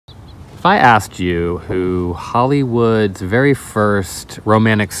If I asked you who Hollywood's very first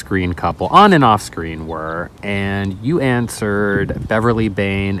romantic screen couple, on and off screen, were, and you answered Beverly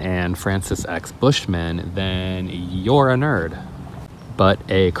Bayne and Francis X. Bushman, then you're a nerd. But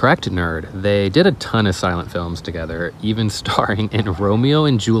a correct nerd. They did a ton of silent films together, even starring in Romeo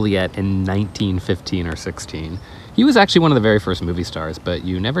and Juliet in 1915 or 16. He was actually one of the very first movie stars, but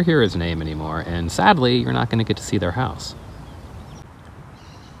you never hear his name anymore, and sadly, you're not going to get to see their house.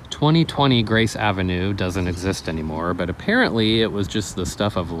 2020 Grace Avenue doesn't exist anymore, but apparently it was just the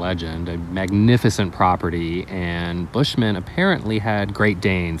stuff of legend, a magnificent property, and Bushman apparently had Great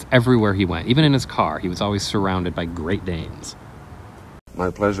Danes everywhere he went. Even in his car, he was always surrounded by Great Danes. My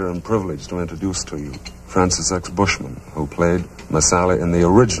pleasure and privilege to introduce to you Francis X. Bushman, who played Masala in the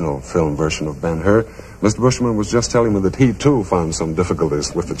original film version of Ben-Hur. Mr. Bushman was just telling me that he, too, found some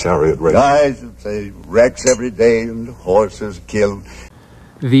difficulties with the chariot race. Guys, say wrecks every day and horses killed.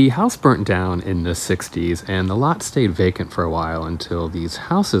 The house burnt down in the 60s, and the lot stayed vacant for a while until these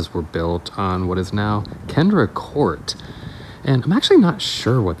houses were built on what is now Kendra Court. And I'm actually not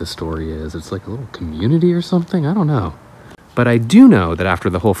sure what the story is. It's like a little community or something? I don't know. But I do know that after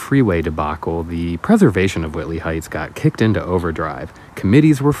the whole freeway debacle, the preservation of Whitley Heights got kicked into overdrive.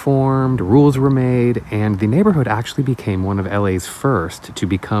 Committees were formed, rules were made, and the neighborhood actually became one of LA's first to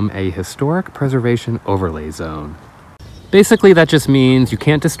become a historic preservation overlay zone. Basically, that just means you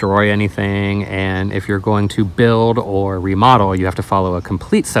can't destroy anything, and if you're going to build or remodel, you have to follow a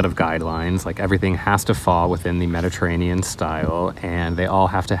complete set of guidelines, like everything has to fall within the Mediterranean style, and they all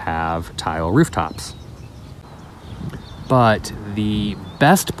have to have tile rooftops. But the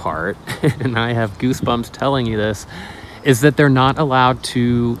best part, and I have goosebumps telling you this, is that they're not allowed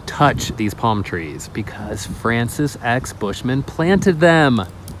to touch these palm trees because Francis X. Bushman planted them.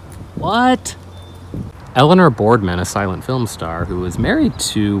 What? Eleanor Boardman, a silent film star who was married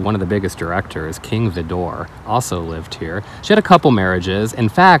to one of the biggest directors, King Vidor, also lived here. She had a couple marriages. In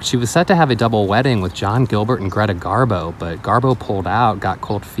fact, she was set to have a double wedding with John Gilbert and Greta Garbo, but Garbo pulled out, got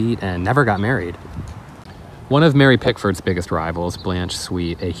cold feet, and never got married. One of Mary Pickford's biggest rivals, Blanche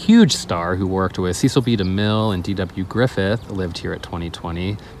Sweet, a huge star who worked with Cecil B. DeMille and D.W. Griffith, lived here at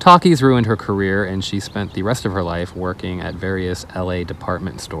 2020. Talkies ruined her career, and she spent the rest of her life working at various LA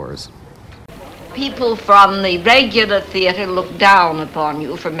department stores. People from the regular theater looked down upon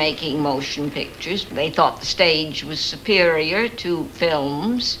you for making motion pictures. They thought the stage was superior to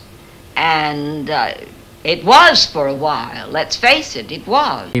films, and it was for a while. Let's face it, it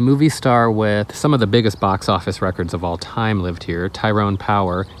was. A movie star with some of the biggest box office records of all time lived here, Tyrone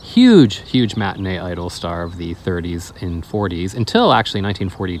Power, huge matinee idol star of the 30s and 40s, until actually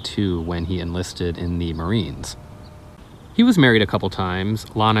 1942 when he enlisted in the Marines. He was married a couple times.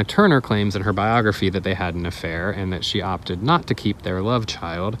 Lana Turner claims in her biography that they had an affair and that she opted not to keep their love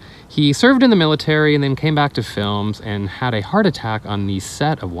child. He served in the military and then came back to films and had a heart attack on the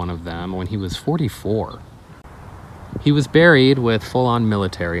set of one of them when he was 44. He was buried with full-on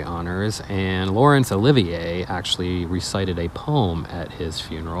military honors, and Laurence Olivier actually recited a poem at his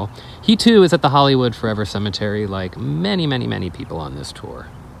funeral. He too is at the Hollywood Forever Cemetery, like many people on this tour.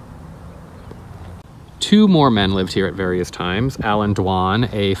 Two more men lived here at various times. Allan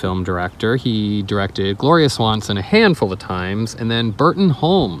Dwan, a film director. He directed Gloria Swanson a handful of times. And then Burton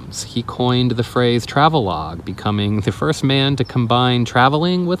Holmes. He coined the phrase travelogue, becoming the first man to combine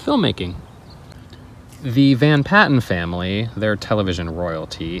traveling with filmmaking. The Van Patten family, their television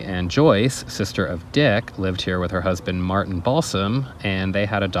royalty, and Joyce, sister of Dick, lived here with her husband Martin Balsam, and they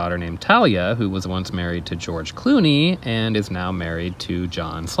had a daughter named Talia, who was once married to George Clooney and is now married to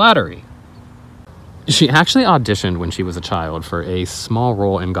John Slattery. She actually auditioned when she was a child for a small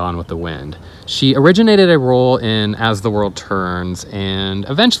role in Gone with the Wind. She originated a role in As the World Turns and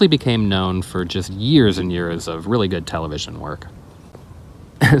eventually became known for just years and years of really good television work.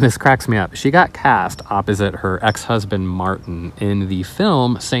 This cracks me up. She got cast opposite her ex-husband Martin in the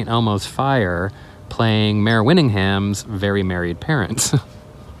film St. Elmo's Fire, playing Mayor Winningham's very married parents.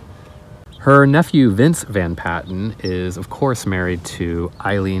 Her nephew, Vince Van Patten, is of course married to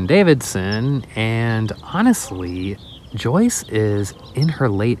Eileen Davidson, and honestly, Joyce is in her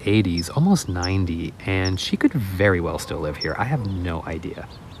late 80s, almost 90, and she could very well still live here. I have no idea.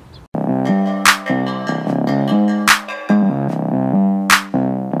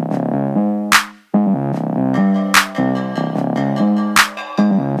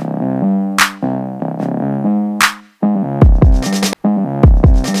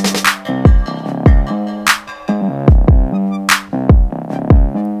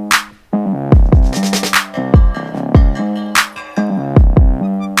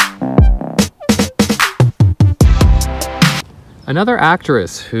 Another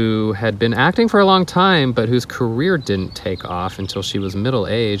actress who had been acting for a long time, but whose career didn't take off until she was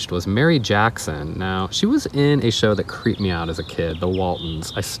middle-aged, was Mary Jackson. Now, she was in a show that creeped me out as a kid, The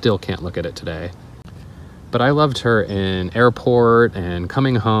Waltons. I still can't look at it today. But I loved her in Airport and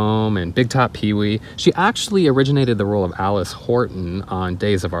Coming Home and Big Top Pee-wee. She actually originated the role of Alice Horton on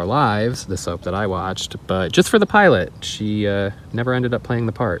Days of Our Lives, the soap that I watched, but just for the pilot. She never ended up playing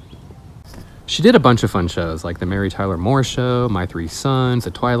the part. She did a bunch of fun shows like The Mary Tyler Moore Show, My Three Sons,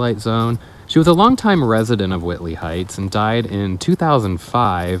 The Twilight Zone. She was a longtime resident of Whitley Heights and died in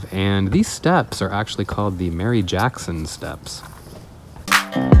 2005, and these steps are actually called the Mary Jackson Steps.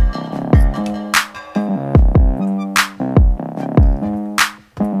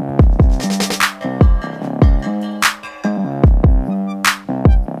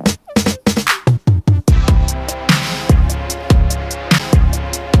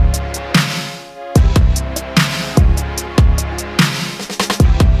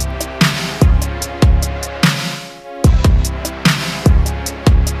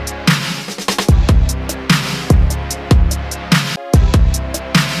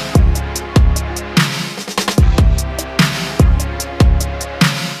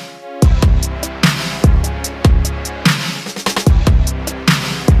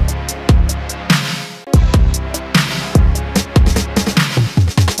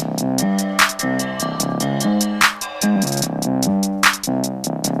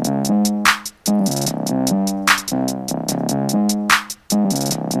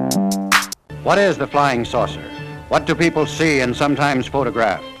 What is the flying saucer? What do people see and sometimes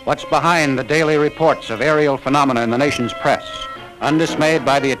photograph? What's behind the daily reports of aerial phenomena in the nation's press? Undismayed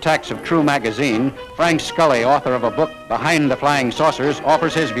by the attacks of True magazine, Frank Scully, author of a book, Behind the Flying Saucers,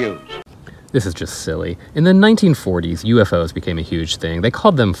 offers his views. This is just silly. In the 1940s, UFOs became a huge thing. They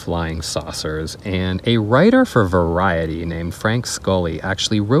called them flying saucers, and a writer for Variety named Frank Scully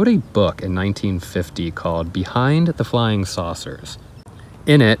actually wrote a book in 1950 called Behind the Flying Saucers.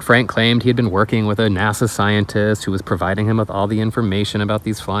 In it, Frank claimed he had been working with a NASA scientist who was providing him with all the information about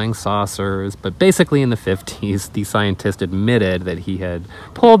these flying saucers, but basically in the 50s, the scientist admitted that he had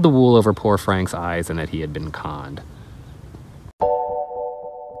pulled the wool over poor Frank's eyes and that he had been conned.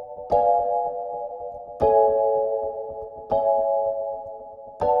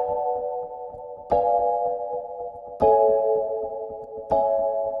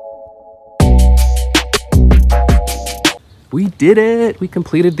 We did it! We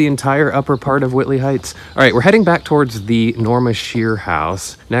completed the entire upper part of Whitley Heights. All right, we're heading back towards the Norma Shear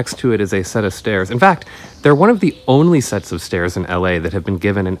house. Next to it is a set of stairs. In fact, they're one of the only sets of stairs in LA that have been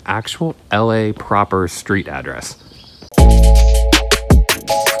given an actual LA proper street address.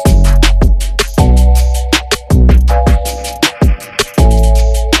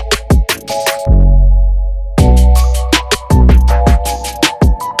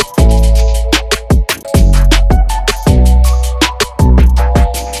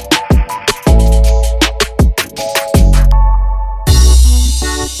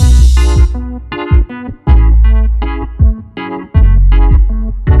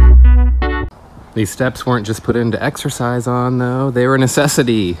 These steps weren't just put in to exercise on, though. They were a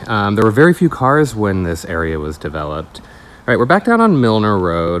necessity. There were very few cars when this area was developed. All right, we're back down on Milner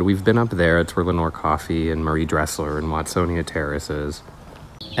Road. We've been up there. It's where Lenore Coffee and Marie Dressler and Watsonia Terrace is.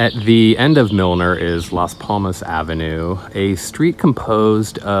 At the end of Milner is Las Palmas Avenue, a street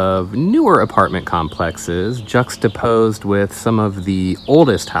composed of newer apartment complexes juxtaposed with some of the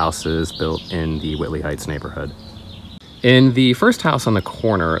oldest houses built in the Whitley Heights neighborhood. In the first house on the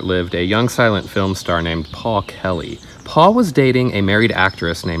corner lived a young silent film star named Paul Kelly. Paul was dating a married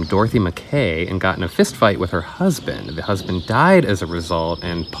actress named Dorothy Mackaye and got in a fistfight with her husband. The husband died as a result,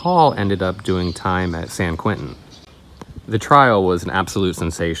 and Paul ended up doing time at San Quentin. The trial was an absolute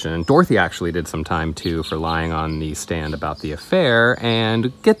sensation. Dorothy actually did some time too for lying on the stand about the affair,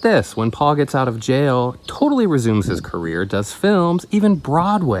 and get this, when Paul gets out of jail, totally resumes his career, does films, even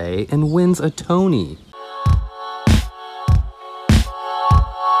Broadway, and wins a Tony.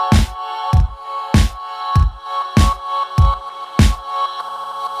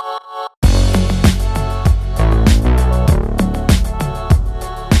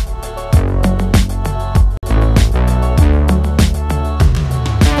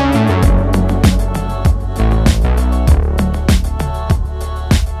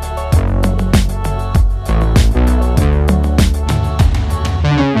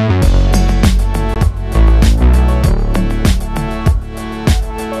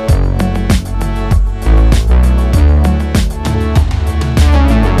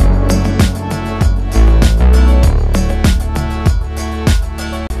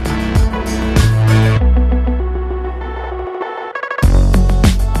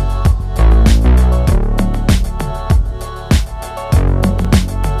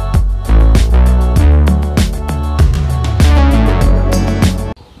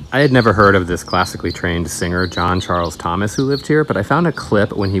 had never heard of this classically trained singer, John Charles Thomas, who lived here, but I found a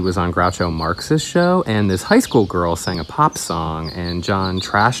clip when he was on Groucho Marx's show, and this high school girl sang a pop song, and John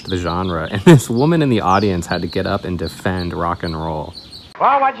trashed the genre, and this woman in the audience had to get up and defend rock and roll.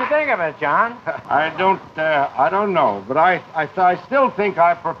 Well, what'd you think of it, John? I don't know, but I still think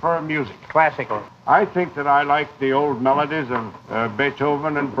I prefer music. Classical. I think that I like the old melodies of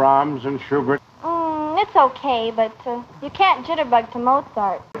Beethoven and Brahms and Schubert. It's okay, but you can't jitterbug to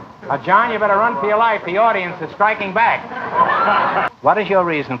Mozart. John, you better run for your life. The audience is striking back. What is your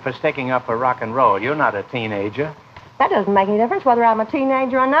reason for sticking up for rock and roll? You're not a teenager. That doesn't make any difference whether I'm a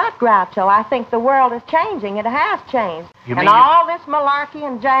teenager or not, Groucho. I think the world is changing. It has changed. And all this malarkey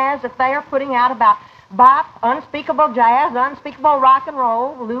and jazz that they are putting out about bop, unspeakable jazz, unspeakable rock and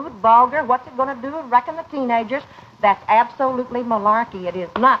roll, lewd, vulgar, what's it going to do? Reckon the teenagers? That's absolutely malarkey. It is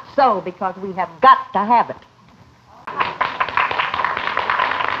not so, because we have got to have it.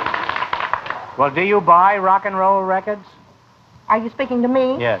 Well, do you buy rock and roll records? Are you speaking to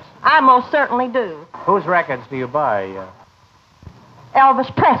me? Yes. I most certainly do. Whose records do you buy?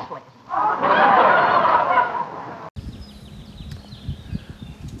 Elvis Presley.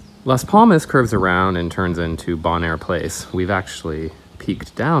 Las Palmas curves around and turns into Bon Air Place. We've actually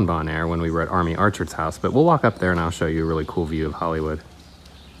peeked down Bon Air when we were at Army Archer's house, but we'll walk up there and I'll show you a really cool view of Hollywood.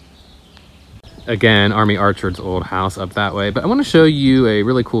 Again, Army Archer's old house up that way, but I want to show you a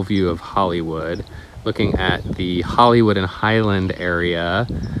really cool view of Hollywood, looking at the Hollywood and Highland area,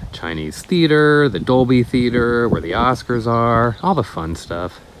 Chinese theater, the Dolby Theater, where the Oscars are, all the fun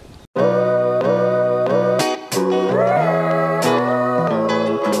stuff.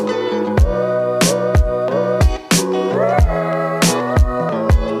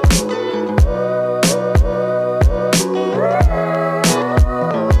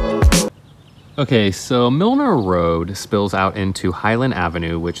 Okay, so Milner Road spills out into Highland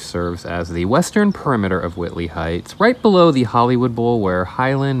Avenue, which serves as the western perimeter of Whitley Heights, right below the Hollywood Bowl where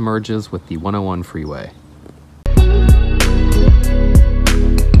Highland merges with the 101 freeway.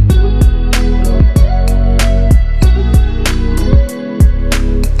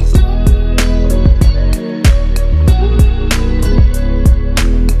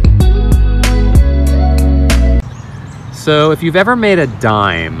 So if you've ever made a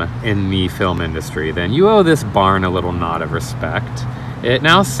dime in the film industry, then you owe this barn a little nod of respect. It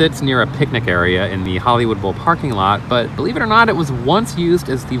now sits near a picnic area in the Hollywood Bowl parking lot, but believe it or not, it was once used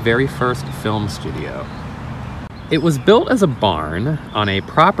as the very first film studio. It was built as a barn on a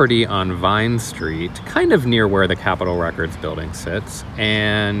property on Vine Street, kind of near where the Capitol Records building sits,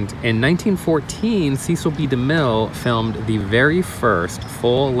 and in 1914, Cecil B. DeMille filmed the very first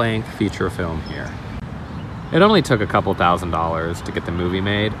full-length feature film here. It only took a couple $1,000s to get the movie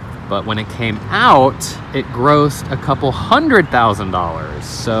made, but when it came out, it grossed a couple $100,000.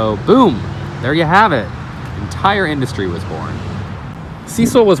 So boom, there you have it. The entire industry was born.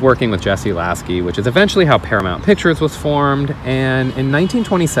 Cecil was working with Jesse Lasky, which is eventually how Paramount Pictures was formed, and in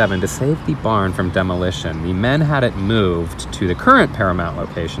 1927, to save the barn from demolition, the men had it moved to the current Paramount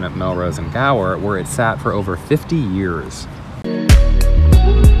location at Melrose and Gower, where it sat for over 50 years.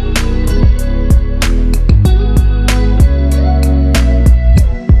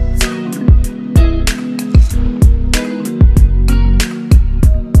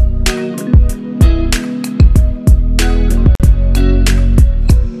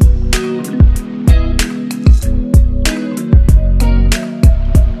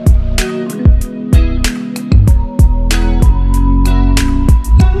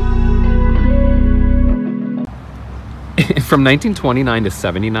 From 1929 to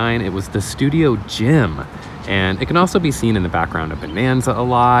 79, it was the studio gym, and it can also be seen in the background of Bonanza a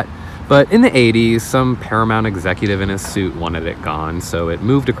lot. But in the 80s, some Paramount executive in a suit wanted it gone, so it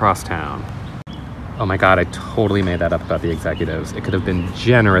moved across town. Oh my God, I totally made that up about the executives. It could have been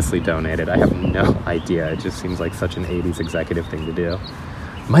generously donated. I have no idea. It just seems like such an 80s executive thing to do.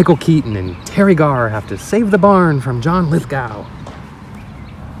 Michael Keaton and Terry Garr have to save the barn from John Lithgow.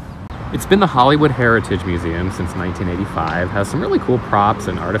 It's been the Hollywood Heritage Museum since 1985, has some really cool props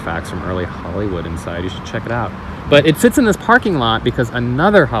and artifacts from early Hollywood inside. You should check it out. But it sits in this parking lot because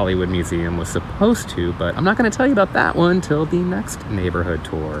another Hollywood museum was supposed to, but I'm not going to tell you about that one till the next neighborhood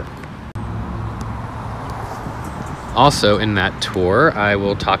tour. Also in that tour, I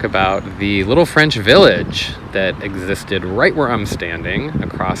will talk about the little French village that existed right where I'm standing,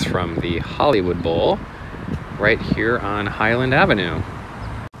 across from the Hollywood Bowl, right here on Highland Avenue.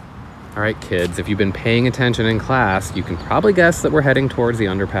 All right, kids, if you've been paying attention in class, you can probably guess that we're heading towards the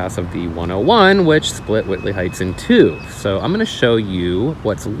underpass of the 101, which split Whitley Heights in two. So I'm going to show you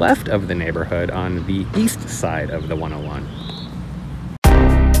what's left of the neighborhood on the east side of the 101.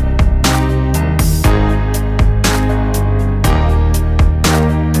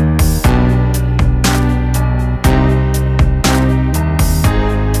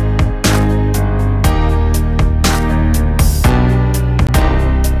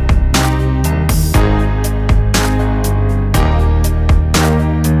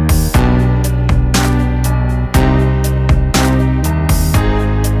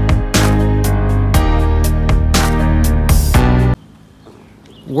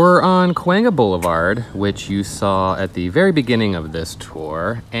 on Cahuenga Boulevard, which you saw at the very beginning of this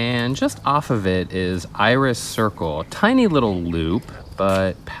tour, and just off of it is Iris Circle, tiny little loop,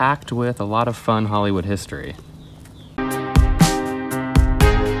 but packed with a lot of fun Hollywood history.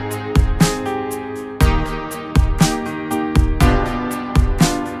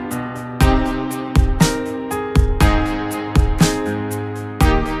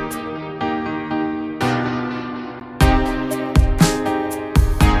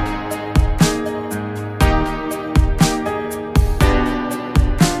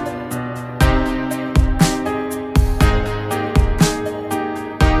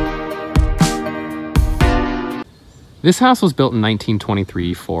 This house was built in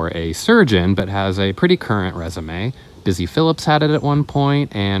 1923 for a surgeon, but has a pretty current resume. Busy Phillips had it at one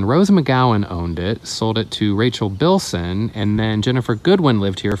point, and Rose McGowan owned it, sold it to Rachel Bilson, and then Ginnifer Goodwin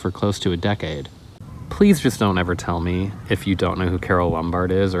lived here for close to a decade. Please just don't ever tell me if you don't know who Carole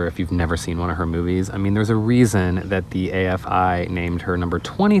Lombard is or if you've never seen one of her movies. I mean, there's a reason that the AFI named her number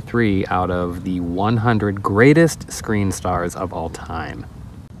 23 out of the 100 greatest screen stars of all time.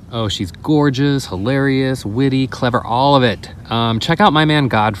 Oh, she's gorgeous, hilarious, witty, clever, all of it. Check out My Man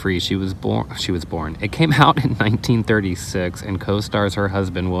Godfrey. She was born. It came out in 1936 and co-stars her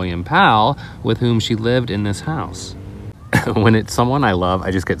husband, William Powell, with whom she lived in this house. When it's someone I love,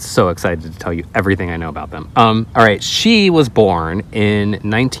 I just get so excited to tell you everything I know about them. All right, she was born in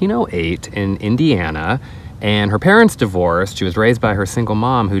 1908 in Indiana, and her parents divorced. She was raised by her single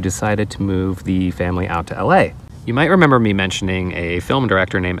mom who decided to move the family out to LA. You might remember me mentioning a film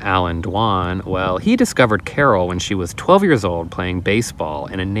director named Allan Dwan. Well, he discovered Carole when she was 12 years old playing baseball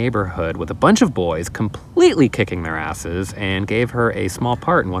in a neighborhood with a bunch of boys completely kicking their asses and gave her a small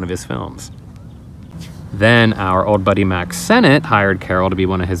part in one of his films. Then our old buddy Max Sennett hired Carole to be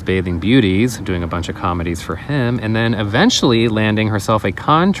one of his bathing beauties, doing a bunch of comedies for him, and then eventually landing herself a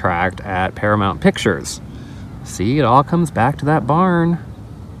contract at Paramount Pictures. See, it all comes back to that barn.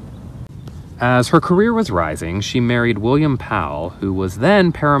 As her career was rising, she married William Powell, who was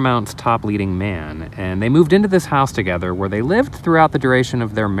then Paramount's top leading man, and they moved into this house together where they lived throughout the duration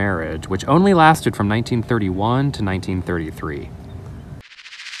of their marriage, which only lasted from 1931 to 1933.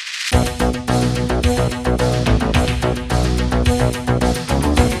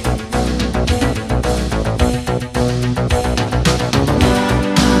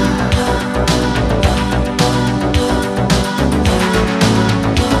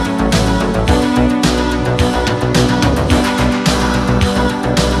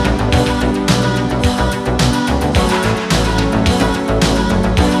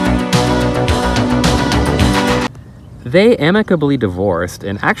 They amicably divorced,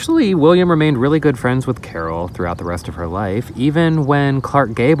 and actually William remained really good friends with Carole throughout the rest of her life, even when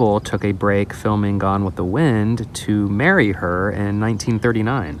Clark Gable took a break filming Gone with the Wind to marry her in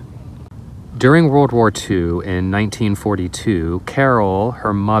 1939. During World War II in 1942, Carole,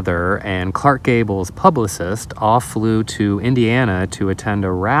 her mother, and Clark Gable's publicist all flew to Indiana to attend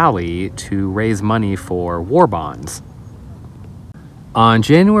a rally to raise money for war bonds. On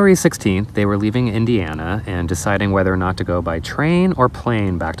January 16th, they were leaving Indiana and deciding whether or not to go by train or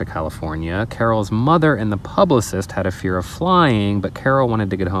plane back to California. Carole's mother and the publicist had a fear of flying, but Carole wanted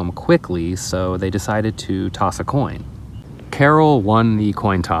to get home quickly, so they decided to toss a coin. Carole won the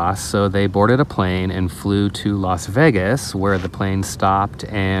coin toss, so they boarded a plane and flew to Las Vegas, where the plane stopped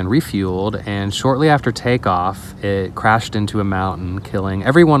and refueled, and shortly after takeoff, it crashed into a mountain, killing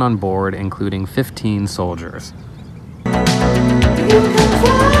everyone on board, including 15 soldiers. You can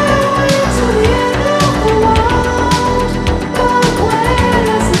fly to the end of the world, but where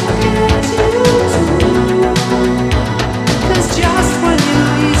does it get you to? 'Cause just when you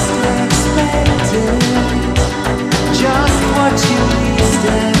least expect it, just what you least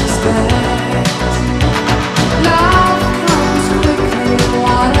expect, love comes quickly,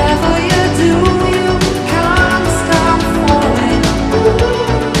 whatever you do, you can't stop falling.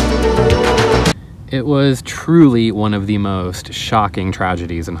 It was truly one of the most shocking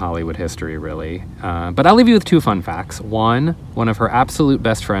tragedies in Hollywood history, really. But I'll leave you with two fun facts. One of her absolute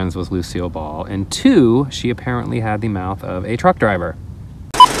best friends was Lucille Ball, and two, she apparently had the mouth of a truck driver.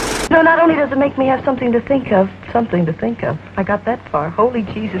 No, not only does it make me have something to think of. I got that far. Holy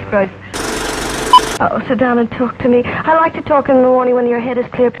Jesus Christ. Oh, sit down and talk to me. I like to talk in the morning when your head is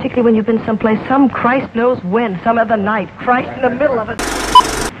clear, particularly when you've been someplace, some Christ knows when, some other night. Christ in the middle of it.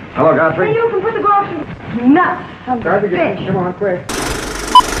 Hello, Godfrey. Hey, you can put the groceries. Nuts. Some fish. Come on, quick.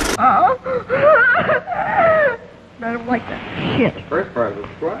 Oh. I don't like that shit. First part was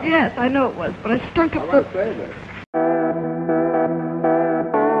squat. Yes, I know it was, but I stunk up the... Say that.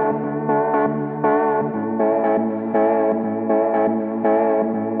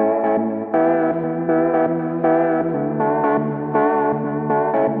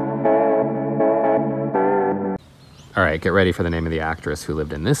 All right, get ready for the name of the actress who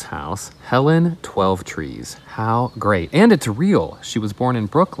lived in this house. Helen Twelvetrees. How great. And it's real. She was born in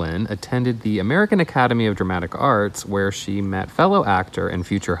Brooklyn, attended the American Academy of Dramatic Arts, where she met fellow actor and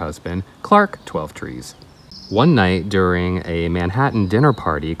future husband, Clark Twelvetrees. One night during a Manhattan dinner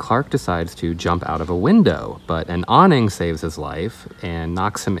party, Clark decides to jump out of a window, but an awning saves his life and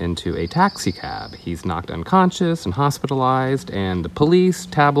knocks him into a taxi cab. He's knocked unconscious and hospitalized, and the police,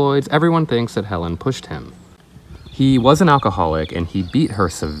 tabloids, everyone thinks that Helen pushed him. He was an alcoholic and he beat her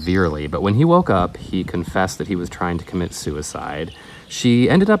severely, but when he woke up, he confessed that he was trying to commit suicide. She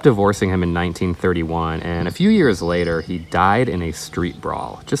ended up divorcing him in 1931, and a few years later, he died in a street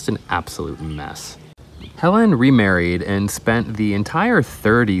brawl. Just an absolute mess. Helen remarried and spent the entire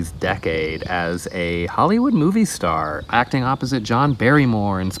 30s decade as a Hollywood movie star, acting opposite John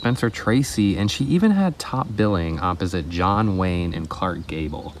Barrymore and Spencer Tracy, and she even had top billing opposite John Wayne and Clark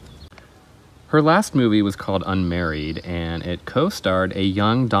Gable. Her last movie was called Unmarried, and it co-starred a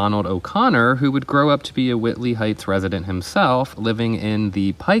young Donald O'Connor who would grow up to be a Whitley Heights resident himself, living in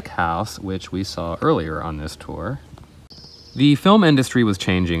the Pike House, which we saw earlier on this tour. The film industry was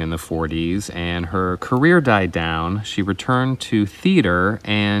changing in the 40s, and her career died down. She returned to theater,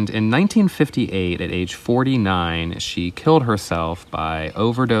 and in 1958, at age 49, she killed herself by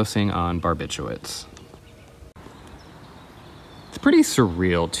overdosing on barbiturates. It's pretty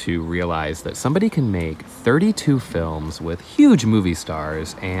surreal to realize that somebody can make 32 films with huge movie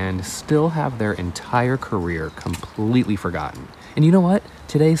stars and still have their entire career completely forgotten. And you know what?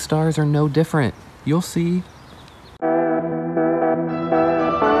 Today's stars are no different. You'll see.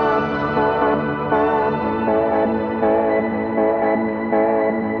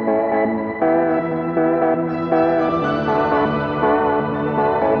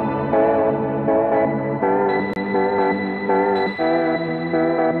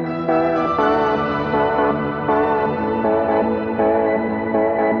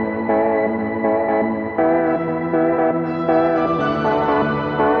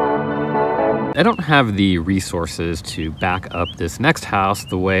 I don't have the resources to back up this next house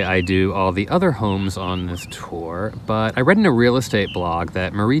the way I do all the other homes on this tour, but I read in a real estate blog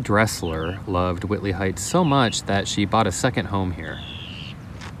that Marie Dressler loved Whitley Heights so much that she bought a second home here.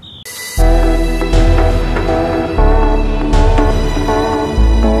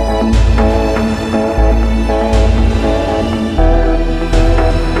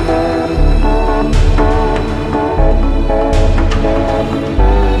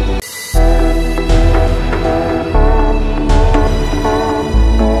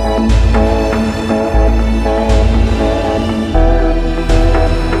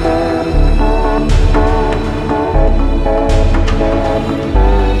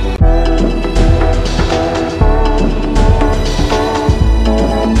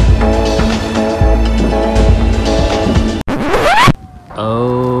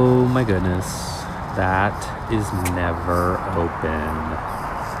 That is never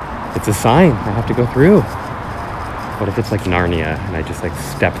open. It's a sign I have to go through. What if it's like Narnia and I just like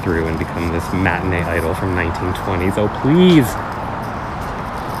step through and become this matinee idol from 1920s? Oh, please.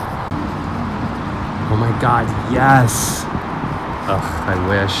 Oh my God, yes. Ugh, I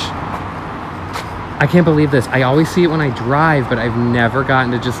wish. I can't believe this. I always see it when I drive, but I've never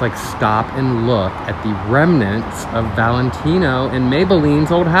gotten to just like stop and look at the remnants of Valentino and Maybelline's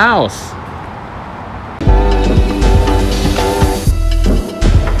old house.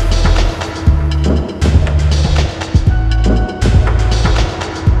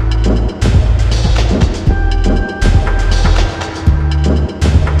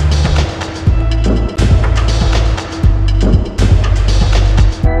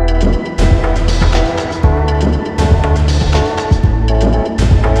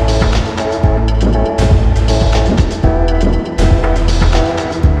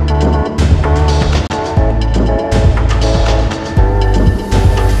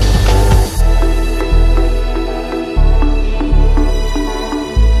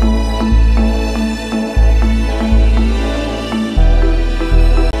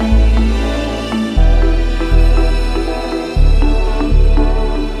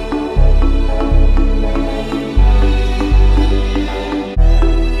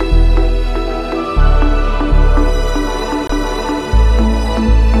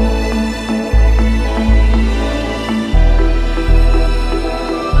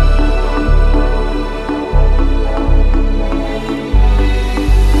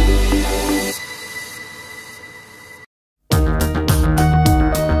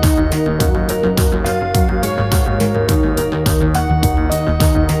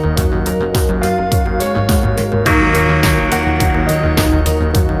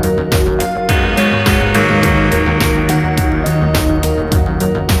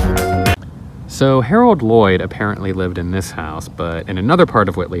 So Harold Lloyd apparently lived in this house, but in another part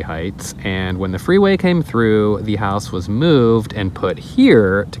of Whitley Heights, and when the freeway came through, the house was moved and put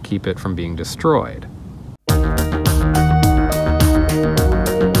here to keep it from being destroyed.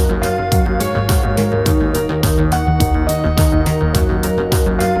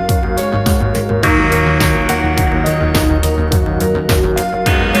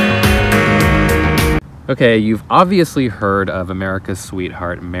 Okay, you've obviously heard of America's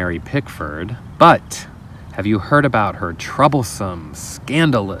sweetheart, Mary Pickford, but have you heard about her troublesome,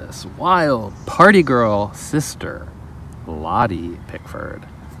 scandalous, wild, party girl sister, Lottie Pickford?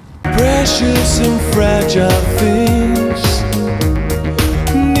 Precious and fragile things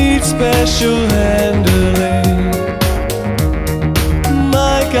need special handling.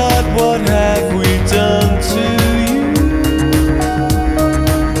 My God, what have we done to you?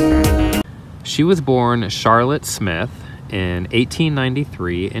 She was born Charlotte Smith in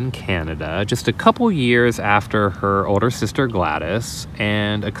 1893 in Canada, just a couple years after her older sister Gladys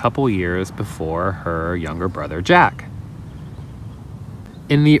and a couple years before her younger brother Jack.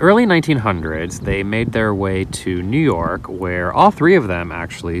 In the early 1900s, they made their way to New York, where all three of them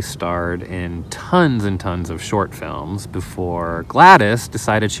actually starred in tons and tons of short films before Gladys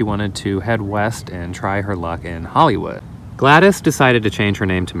decided she wanted to head west and try her luck in Hollywood. Gladys decided to change her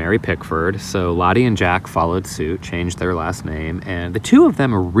name to Mary Pickford, so Lottie and Jack followed suit, changed their last name, and the two of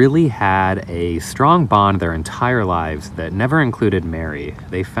them really had a strong bond their entire lives that never included Mary.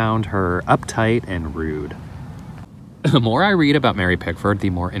 They found her uptight and rude. The more I read about Mary Pickford,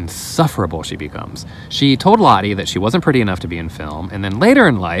 the more insufferable she becomes. She told Lottie that she wasn't pretty enough to be in film, and then later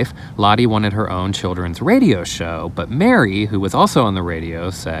in life, Lottie wanted her own children's radio show, but Mary, who was also on the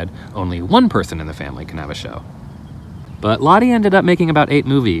radio, said only one person in the family can have a show. But Lottie ended up making about 8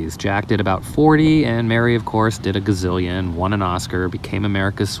 movies. Jack did about 40, and Mary, of course, did a gazillion, won an Oscar, became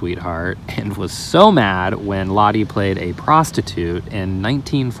America's sweetheart, and was so mad when Lottie played a prostitute in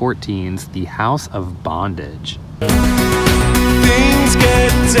 1914's The House of Bondage. Things get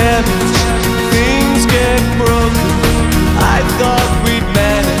damaged, things get broken. I thought we'd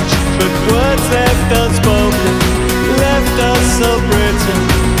manage, but words left unspoken, left us so brittle.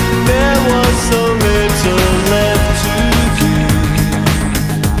 There was so little left to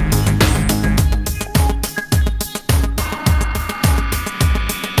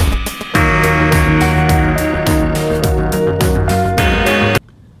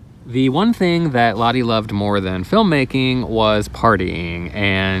The one thing that Lottie loved more than filmmaking was partying,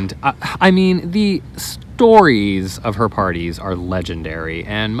 and I mean, the stories of her parties are legendary,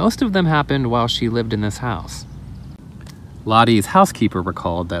 and most of them happened while she lived in this house. Lottie's housekeeper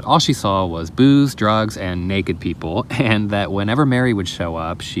recalled that all she saw was booze, drugs, and naked people, and that whenever Mary would show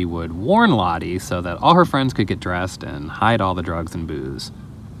up, she would warn Lottie so that all her friends could get dressed and hide all the drugs and booze.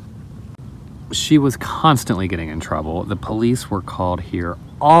 She was constantly getting in trouble. The police were called here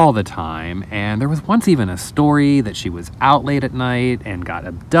all the time, and there was once even a story that she was out late at night and got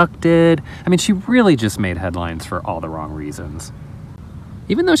abducted. I mean, she really just made headlines for all the wrong reasons.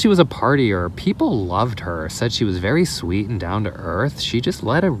 Even though she was a partier, people loved her, said she was very sweet and down to earth. She just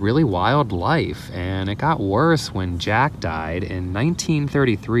led a really wild life, and it got worse when Jack died in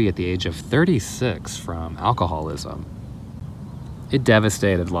 1933 at the age of 36 from alcoholism. It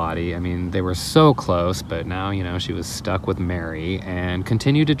devastated Lottie. I mean, they were so close, but now, you know, she was stuck with Mary and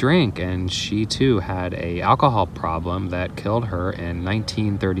continued to drink, and she too had an alcohol problem that killed her in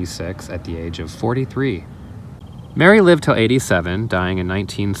 1936 at the age of 43. Mary lived till 87, dying in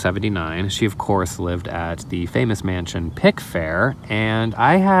 1979. She, of course, lived at the famous mansion Pickfair, and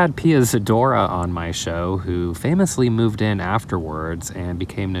I had Pia Zadora on my show, who famously moved in afterwards and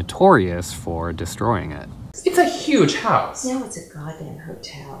became notorious for destroying it. It's a huge house. No, it's a goddamn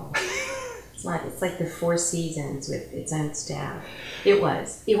hotel. It's not. It's like the Four Seasons with its own staff. It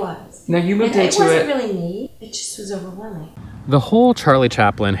was. Now you moved and into it. it. Wasn't really me. It just was overwhelming. The whole Charlie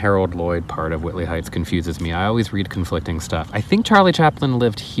Chaplin, Harold Lloyd part of Whitley Heights confuses me. I always read conflicting stuff. I think Charlie Chaplin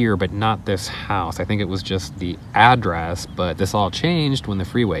lived here, but not this house. I think it was just the address, but this all changed when the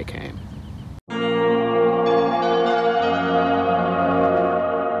freeway came.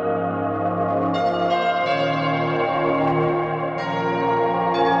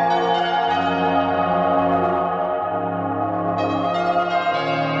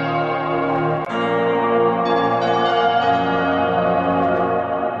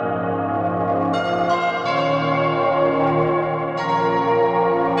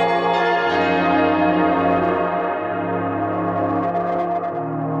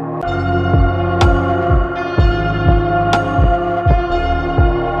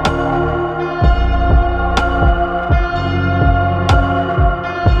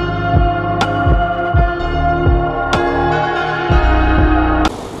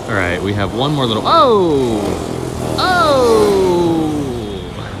 have one more little... Oh! Oh!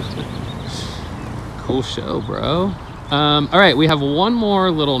 Cool show, bro. All right, we have one more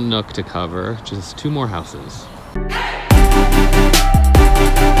little nook to cover. Just 2 more houses.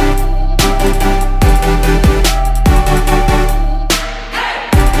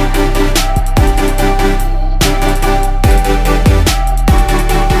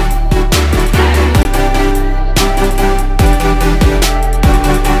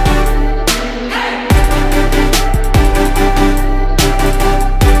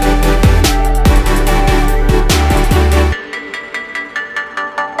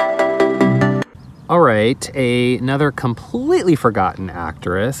 Another completely forgotten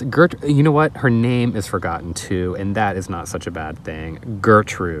actress. You know what? Her name is forgotten too, and that is not such a bad thing.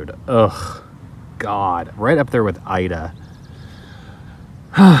 Gertrude. Ugh. God. Right up there with Ida.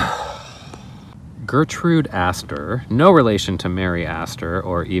 Gertrude Astor, no relation to Mary Astor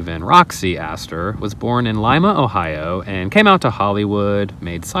or even Roxy Astor, was born in Lima, Ohio, and came out to Hollywood,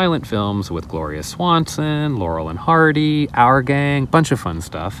 made silent films with Gloria Swanson, Laurel and Hardy, Our Gang, bunch of fun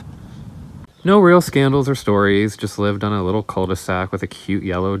stuff. No real scandals or stories, just lived on a little cul-de-sac with a cute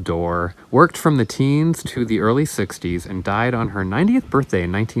yellow door, worked from the teens to the early 60s, and died on her 90th birthday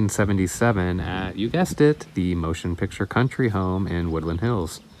in 1977 at, you guessed it, the Motion Picture Country home in Woodland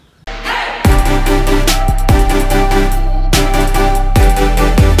Hills.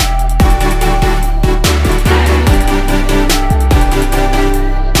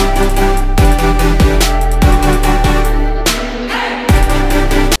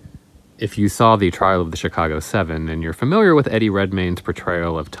 If you saw the Trial of the Chicago 7, then you're familiar with Eddie Redmayne's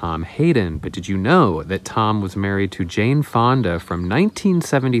portrayal of Tom Hayden, but did you know that Tom was married to Jane Fonda from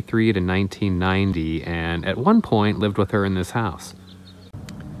 1973 to 1990, and at one point lived with her in this house?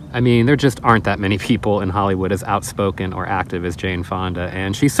 I mean, there just aren't that many people in Hollywood as outspoken or active as Jane Fonda,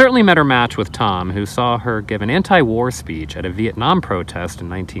 and she certainly met her match with Tom, who saw her give an anti-war speech at a Vietnam protest in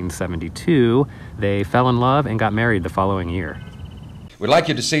 1972. They fell in love and got married the following year. We'd like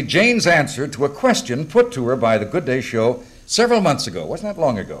you to see Jane's answer to a question put to her by the Good Day Show several months ago. Wasn't that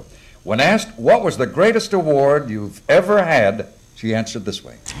long ago? When asked what was the greatest award you've ever had, she answered this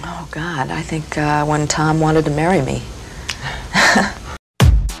way. Oh, God, I think when Tom wanted to marry me. I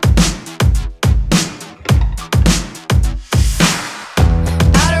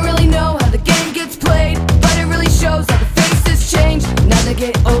don't really know how the game gets played, but it really shows how the faces change. Now they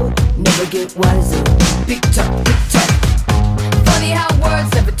get old, never get wiser. Big talk, big talk. Funny how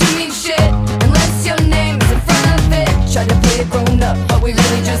words never do mean shit unless your name is in front of it. Try to play it grown up, but we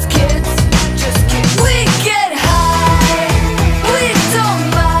really just kids. Just kids. We get high, we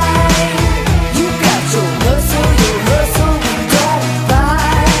don't mind. You got your hustle, we don't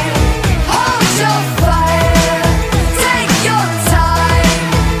fight. Hold your fire, take your time.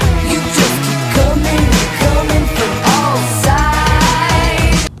 You just keep coming from all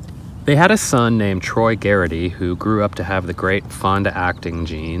sides. They had a son named Troy Garrity who grew up to have the great Fonda acting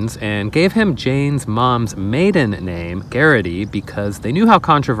genes and gave him Jane's mom's maiden name, Garrity, because they knew how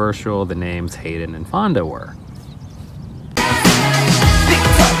controversial the names Hayden and Fonda were.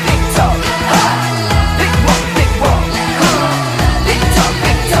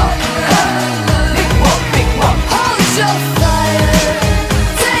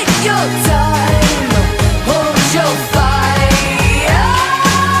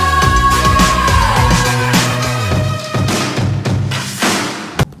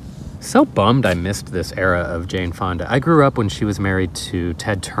 So bummed I missed this era of Jane Fonda. I grew up when she was married to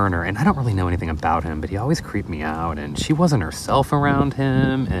Ted Turner, and I don't really know anything about him, but he always creeped me out, and she wasn't herself around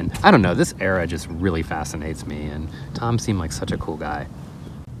him, and I don't know, this era just really fascinates me, and Tom seemed like such a cool guy.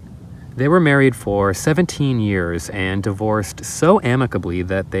 They were married for 17 years and divorced so amicably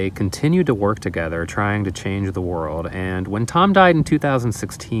that they continued to work together trying to change the world, and when Tom died in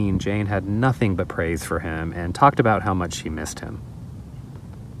 2016, Jane had nothing but praise for him and talked about how much she missed him.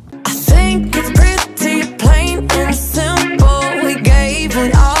 I think it's pretty plain and simple. We gave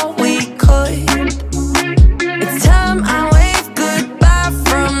it all we could. It's time I wave goodbye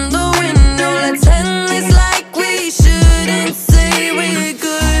from the window. Let's end this like we shouldn't say we're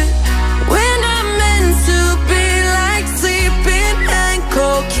good. We're not meant to be like sleeping and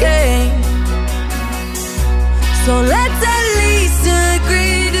cocaine. So let's at least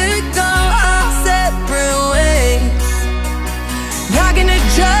agree to go our separate ways. Not gonna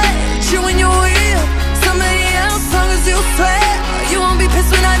judge you when you're with somebody else, long as you swear you won't be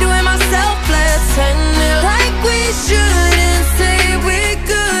pissed when I do it myself. Let's end it like we shouldn't say we're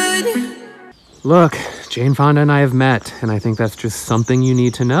good. Look, Jane Fonda and I have met, and I think that's just something you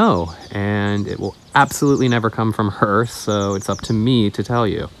need to know, and it will absolutely never come from her, so it's up to me to tell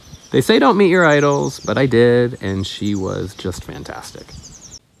you. They say don't meet your idols, but I did, and she was just fantastic.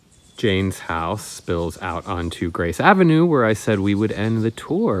 Jane's house spills out onto Grace Avenue, where I said we would end the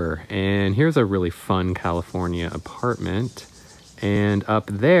tour. And here's a really fun California apartment. And up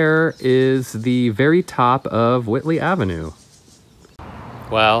there is the very top of Whitley Avenue.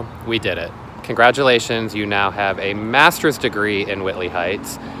 Well, we did it. Congratulations, you now have a master's degree in Whitley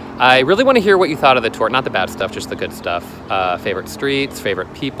Heights. I really want to hear what you thought of the tour. Not the bad stuff, just the good stuff. Favorite streets,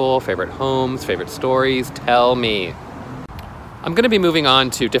 favorite people, favorite homes, favorite stories. Tell me. I'm going to be moving on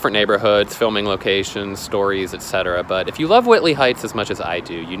to different neighborhoods, filming locations, stories, etc. But if you love Whitley Heights as much as I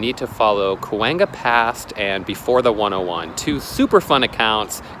do, you need to follow Cahuenga Past and Before the 101, 2 super fun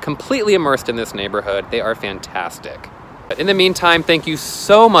accounts, completely immersed in this neighborhood. They are fantastic. But in the meantime, thank you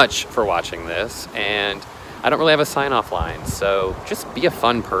so much for watching this, and I don't really have a sign-off line, so just be a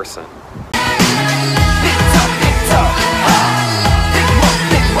fun person.